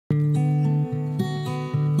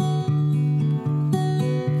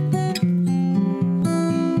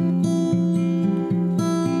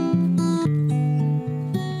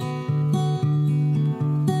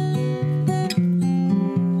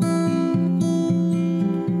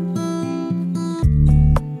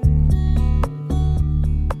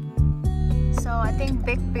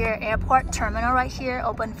their airport terminal right here,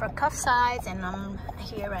 open for cuff size, and I'm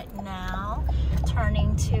here right now,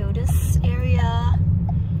 turning to this area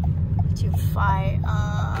to fly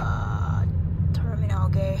terminal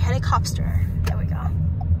gate helicopter. There we go.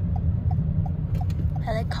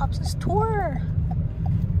 Helicopters tour.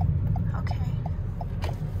 Okay.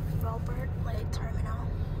 Robert Lake Terminal.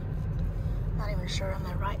 Not even sure I'm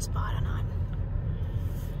in the right spot or not.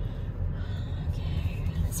 Okay,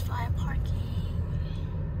 let's fly a parking.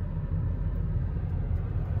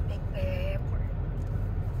 Big Bay Airport.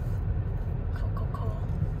 Cool.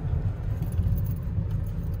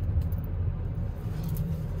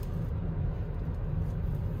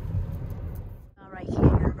 Right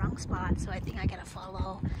here, wrong spot, so I think I gotta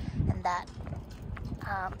follow in that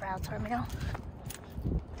brow terminal.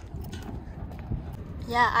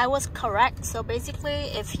 Yeah, I was correct. So basically,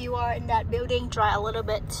 if you are in that building, drive a little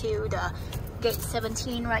bit to the gate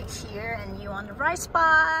 17 right here, and you're on the right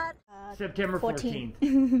spot. September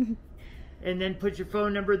 14th. And then put your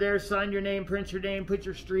phone number there, sign your name, print your name, put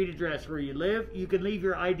your street address where you live. You can leave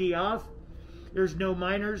your ID off. There's no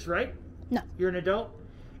minors, right? No. You're an adult.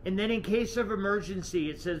 And then in case of emergency,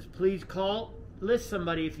 it says, please call, list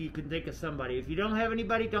somebody if you can think of somebody. If you don't have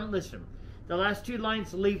anybody, don't list them. The last two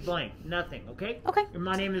lines, leave blank, nothing, okay? Okay. And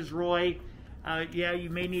my name is Roy. Yeah, you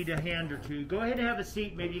may need a hand or two. Go ahead and have a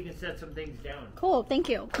seat. Maybe you can set some things down. Cool, thank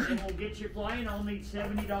you. And we'll get you flying. I'll need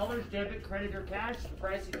 $70, debit, credit, or cash. The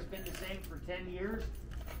pricing has been the same for 10 years.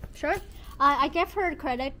 Sure. I gave her a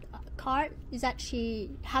credit card. Is that she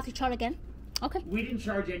has to charge again? Okay. We didn't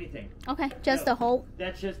charge anything. Okay, just the whole.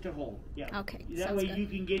 That's just a hold. Yeah. Okay. That way you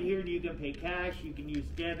can get here and you can pay cash. You can use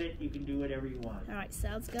debit. You can do whatever you want. All right,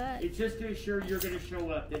 sounds good. It's just to assure you're going to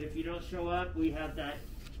show up. That if you don't show up, we have that.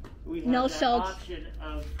 We have No that show. option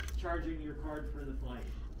of charging your card for the flight.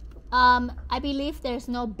 I believe there's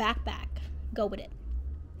no backpack. Go with it.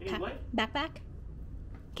 Hey, what? Backpack?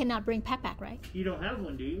 Cannot bring backpack, right? You don't have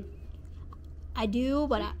one, do you? I do,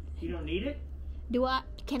 but You don't need it?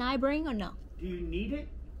 Can I bring or no? Do you need it?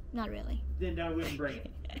 Not really. Then I wouldn't bring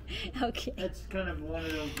it. Okay. That's kind of one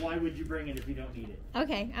of those, why would you bring it if you don't need it?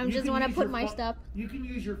 Okay, I You just can want to use put your my stuff. You can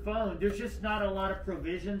use your phone. There's just not a lot of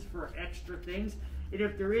provisions for extra things. And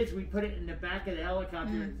if there is, we put it in the back of the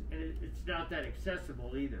helicopter, and it's not that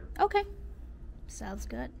accessible either. Okay. Sounds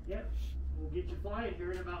good. Yep. We'll get you flying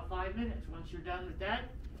here in about 5 minutes. Once you're done with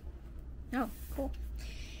that. Oh, cool.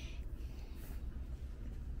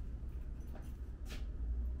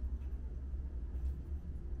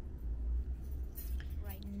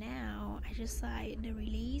 Right now, I just signed the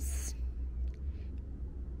release.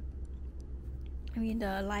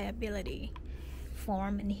 The liability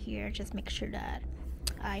form in here. Just make sure that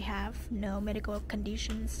I have no medical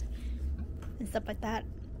conditions and stuff like that.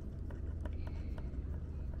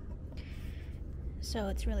 So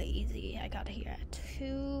it's really easy. I got here at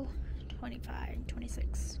 2:25,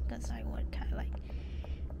 26, because I would kind of like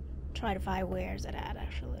try to find where's it at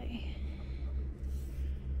actually.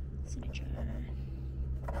 Signature.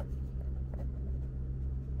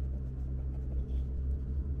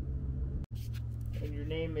 And your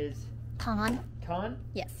name is? Con. Con?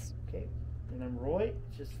 Yes. Okay. And I'm Roy.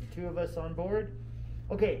 It's just the two of us on board.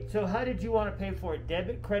 Okay, so how did you want to pay for it?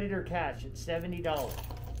 Debit, credit, or cash? It's $70.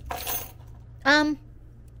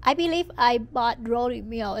 I believe I bought road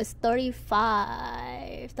meal. It's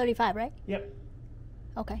 35, right? Yep.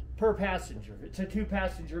 Okay. Per passenger. It's a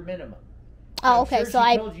 2-passenger minimum. Oh, okay. Sure, so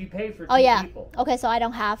I told you pay for 2 Oh yeah. people. Okay, so I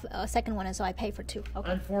don't have a second one, and so I pay for 2.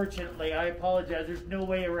 Okay. Unfortunately, I apologize. There's no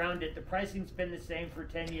way around it. The pricing's been the same for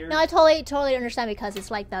 10 years. No, I totally understand, because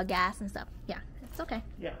it's like the gas and stuff. Yeah, it's okay.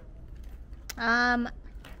 Yeah.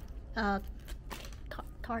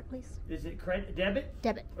 Card, please. Is it credit, debit?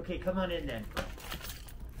 Debit. Okay, come on in then.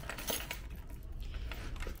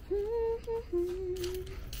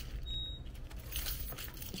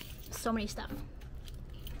 So many stuff.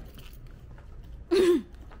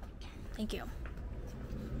 Thank you.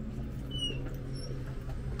 Okay,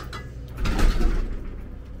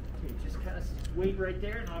 just kind of wait right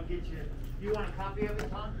there and I'll get you. Do you want a copy of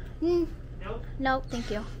it, Tom? Nope. No,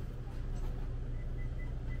 thank you.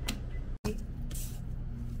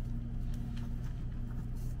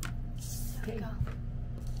 Okay. Go.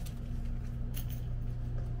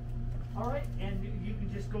 All right, and you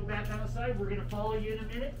can just go back outside. We're going to follow you in a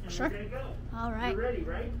minute, and Sure. we're going to go. All right. You're ready,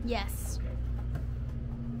 right? Yes.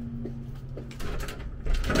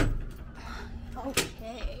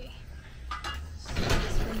 Okay. So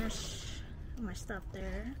let's finish my stuff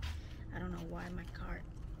there. I don't know why my cart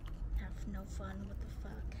have no fun. What the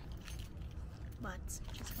fuck? But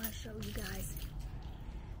just want to show you guys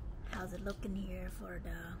how's it looking here for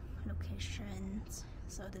the locations.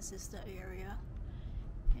 So this is the area,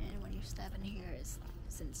 and when you step in here, it's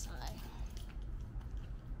inside.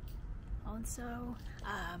 Also,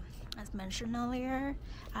 as mentioned earlier,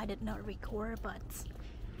 I did not record, but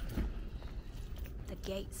the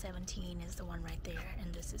gate 17 is the one right there,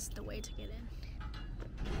 and this is the way to get in.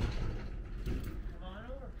 Come on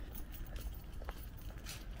over.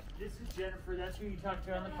 This is Jennifer. That's who you talked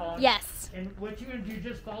to on the phone. Yes. And what you're going to do,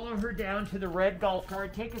 just follow her down to the red golf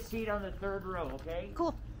cart. Take a seat on the 3rd row, okay?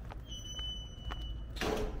 Cool.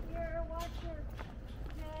 Here, watch your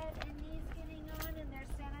head and knees getting on, and there's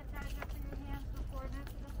sanitizer for your hands before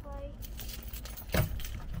next to the plate.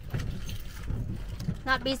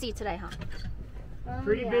 Not busy today, huh? Oh,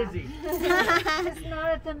 Pretty yeah. busy. It's not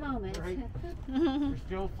at the moment. Right. There's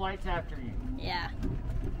still flights after you. Yeah,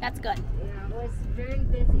 that's good. Yeah, it was very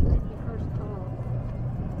busy when you first called.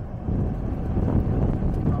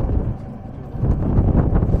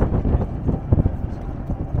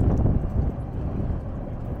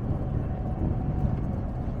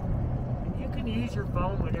 And you can use your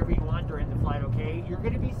phone whenever you want during the flight, okay? You're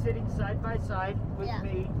going to be sitting side by side with Yeah.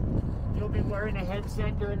 me. You'll be wearing a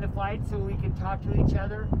headset during the flight so we can talk to each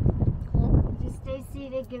other. Cool. Just stay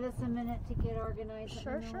seated. Give us a minute to get organized. Let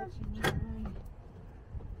Sure, me know sure. what you need.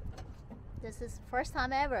 This is first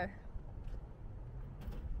time ever.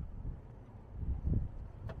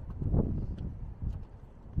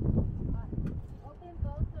 Open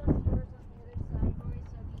both those doors on the other side, Roy,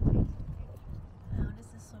 so he takes the picture. Oh, this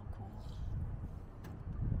is so cool.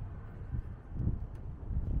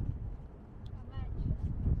 How much?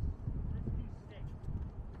 Let's do 6.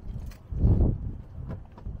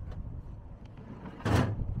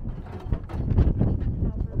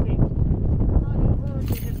 Okay.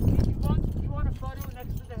 You want a photo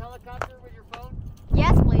next to the helicopter with your phone?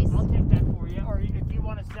 Yes, please. I'll take that for you. Or if you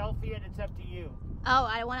want a selfie, it's up to you. Oh,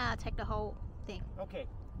 I want to take the whole thing. Okay.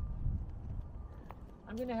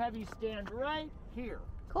 I'm going to have you stand right here.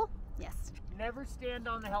 Cool. Yes. Never stand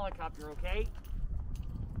on the helicopter, okay?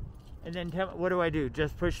 And then tell me, what do I do?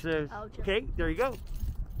 Just push the... Oh, just- Okay, there you go.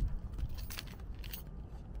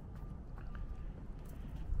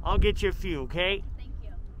 I'll get you a few, okay? Thank you.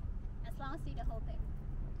 As long as I see the whole thing.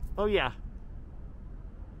 Oh, yeah.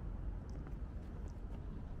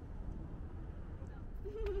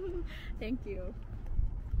 Thank you.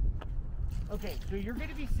 Okay, so you're going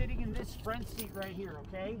to be sitting in this front seat right here,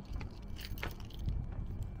 okay?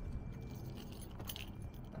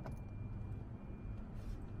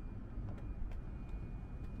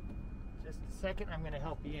 Just a second, I'm going to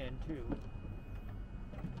help you in, too.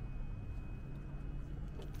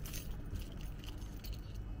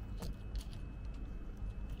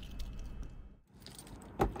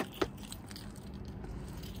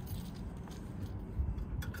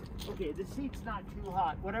 Okay, the seat's not too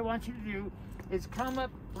hot. What I want you to do is come up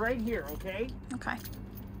right here, okay? Okay.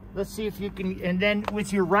 Let's see if you can, and then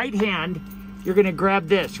with your right hand, you're gonna grab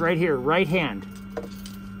this right here, right hand.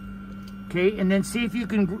 Okay, and then see if you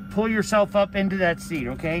can pull yourself up into that seat,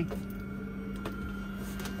 okay?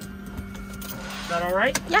 Is that all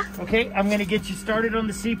right? Yeah. Okay, I'm gonna get you started on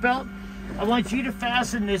the seatbelt. I want you to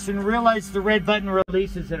fasten this and realize the red button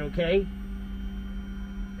releases it, okay?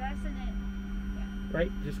 Fasten it.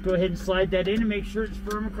 Right, just go ahead and slide that in and make sure it's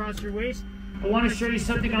firm across your waist. I want to show you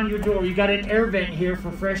something on your door. You got an air vent here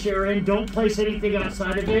for fresh air in. Don't place anything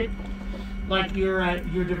outside of it, like your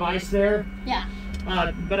device there. Yeah.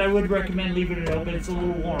 But I would recommend leaving it open. It's a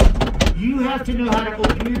little warm. You have to know how to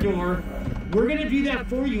open your door. We're going to do that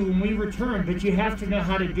for you when we return, but you have to know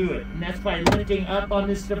how to do it. And that's by lifting up on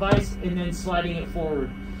this device and then sliding it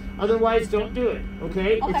forward. Otherwise, don't do it,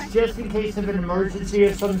 okay? Okay. It's just in case of an emergency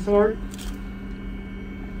of some sort.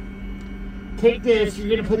 Take this, you're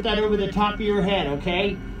going to put that over the top of your head,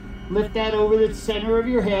 okay? Lift that over the center of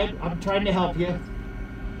your head. I'm trying to help you.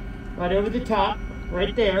 Right over the top,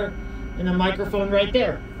 right there, and the microphone right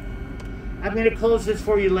there. I'm going to close this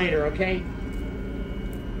for you later, okay?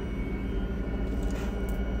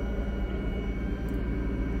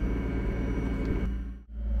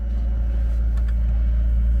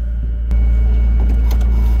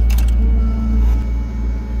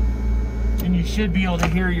 You should be able to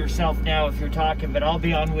hear yourself now if you're talking, but I'll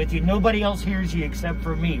be on with you. Nobody else hears you except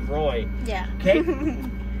for me, Roy. Yeah. Okay?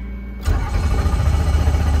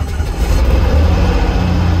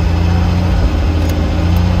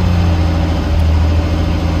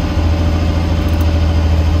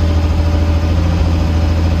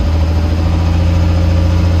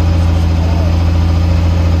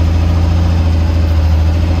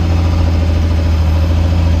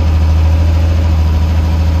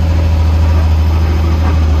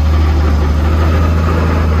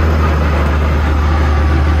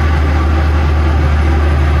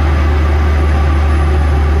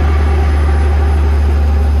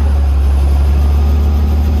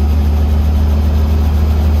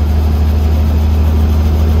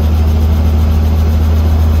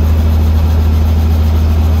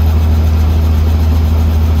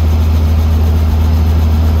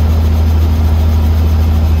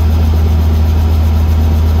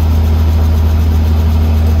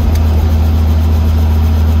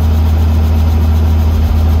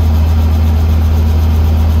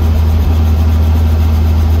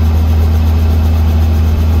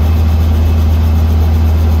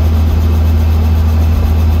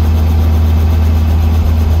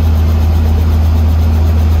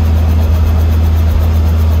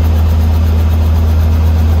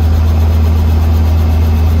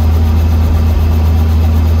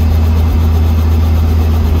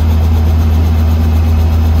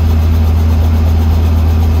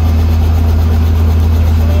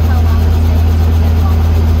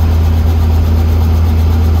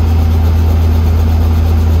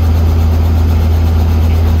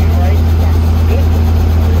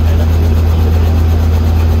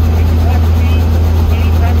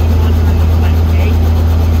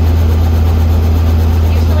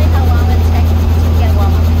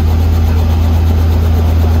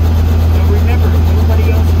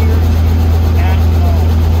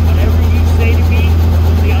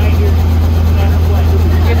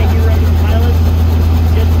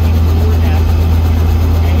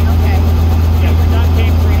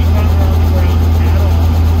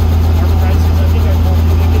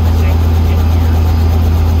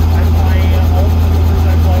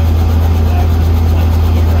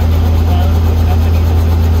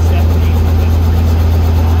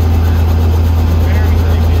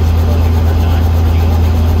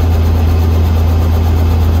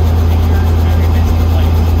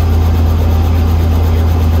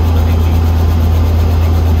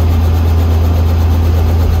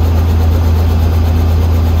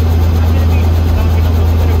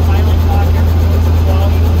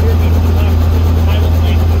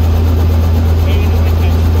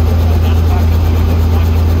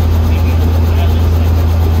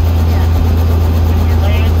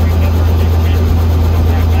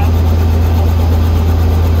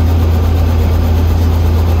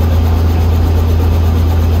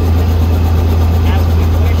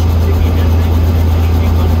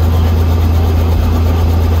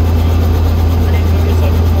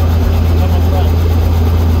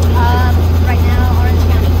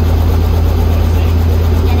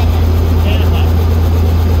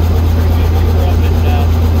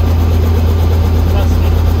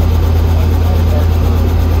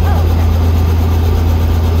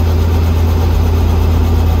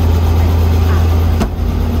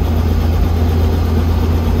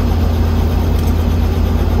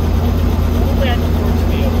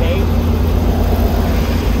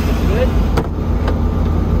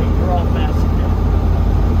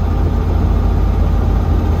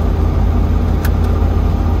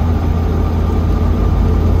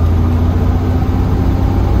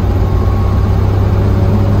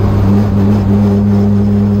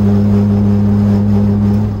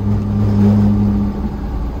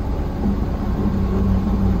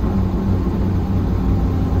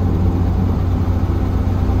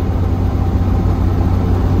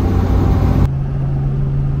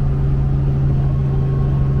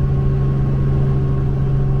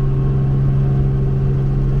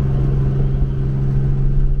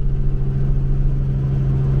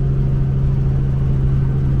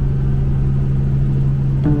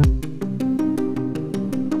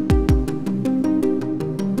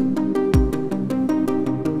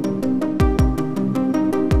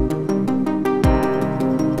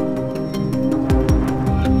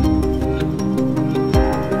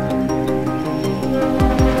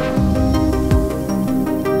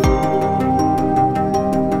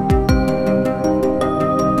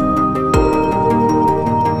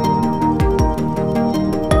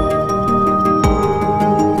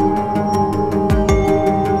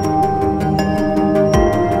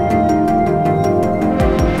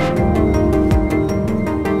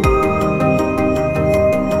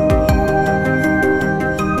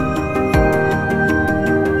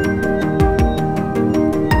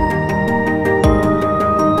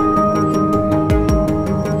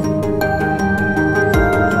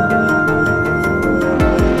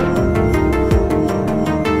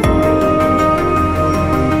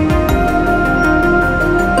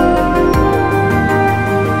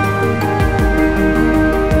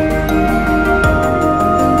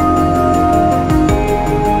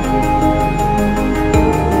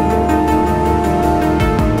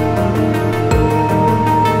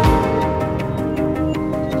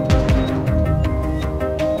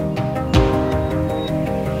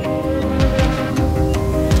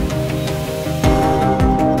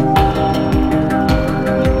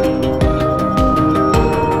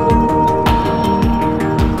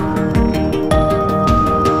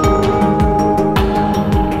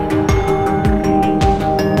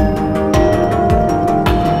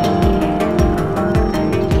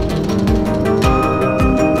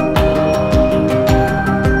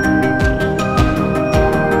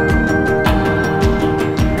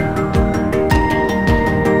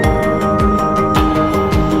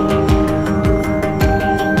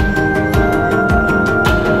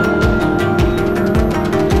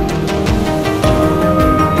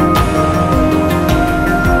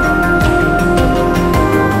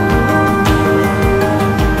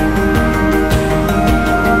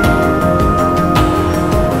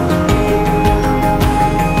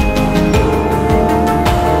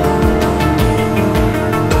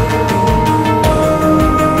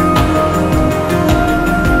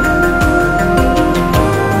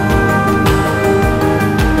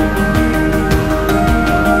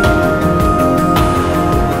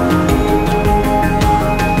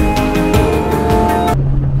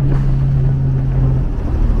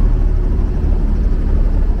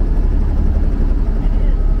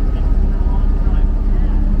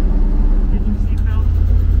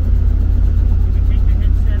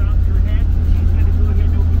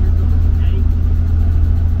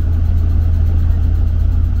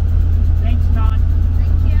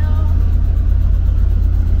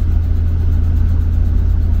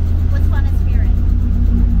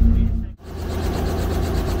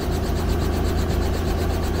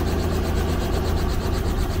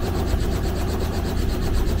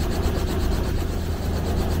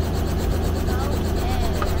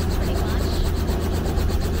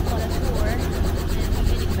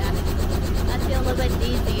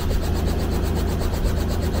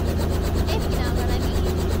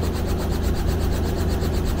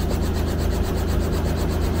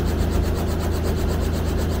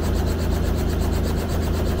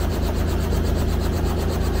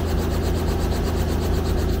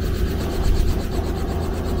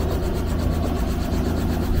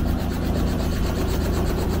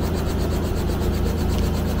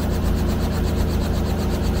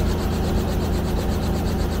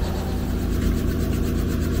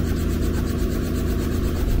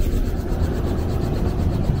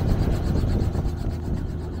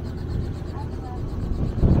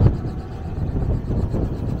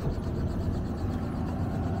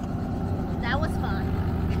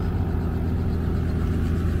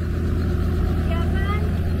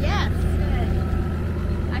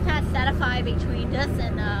 satisfied between this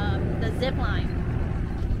and the zip line.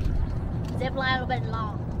 Zip line a little bit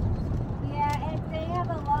long. Yeah, if they have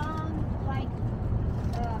a long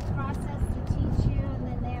process to teach you, and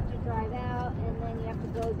then they have to drive out, and then you have to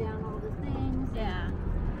go down all the things. Yeah.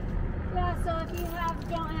 Yeah, so if you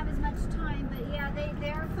don't have as much time, but yeah,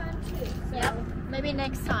 they're fun too. So. Yep. Maybe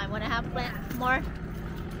next time when I have more.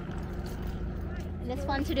 And it's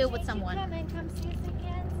fun to do with someone. Come and come see us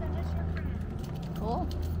again. Send us your friends. Cool.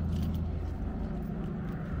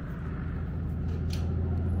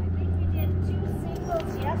 I think we did 2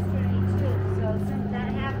 singles yesterday too. So since that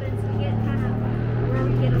happens, we get kind of where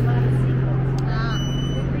we get a lot of singles.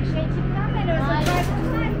 We appreciate you coming. It was a pleasure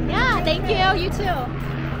time. Yeah, thank you. You too.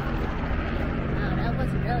 Wow, that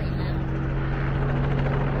was really loud.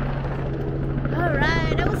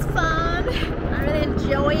 Alright, that was fun. I really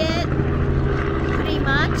enjoy it. Pretty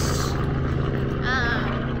much.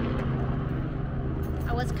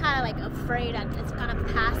 I was kind of like afraid that it's gonna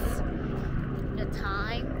pass the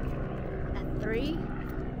time at 3.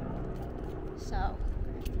 So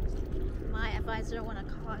my advisor don't want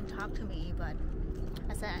to call and talk to me, but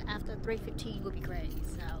I said after 3:15 would be great.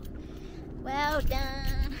 So well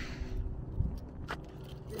done.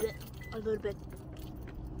 A little bit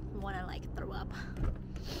want to like throw up.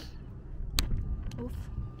 Oof.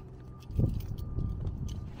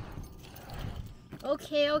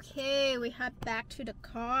 Okay, we head back to the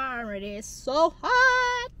car. It is so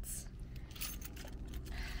hot.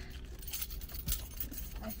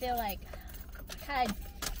 I feel like kind of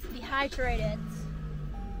dehydrated.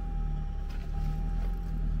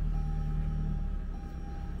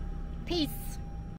 Peace.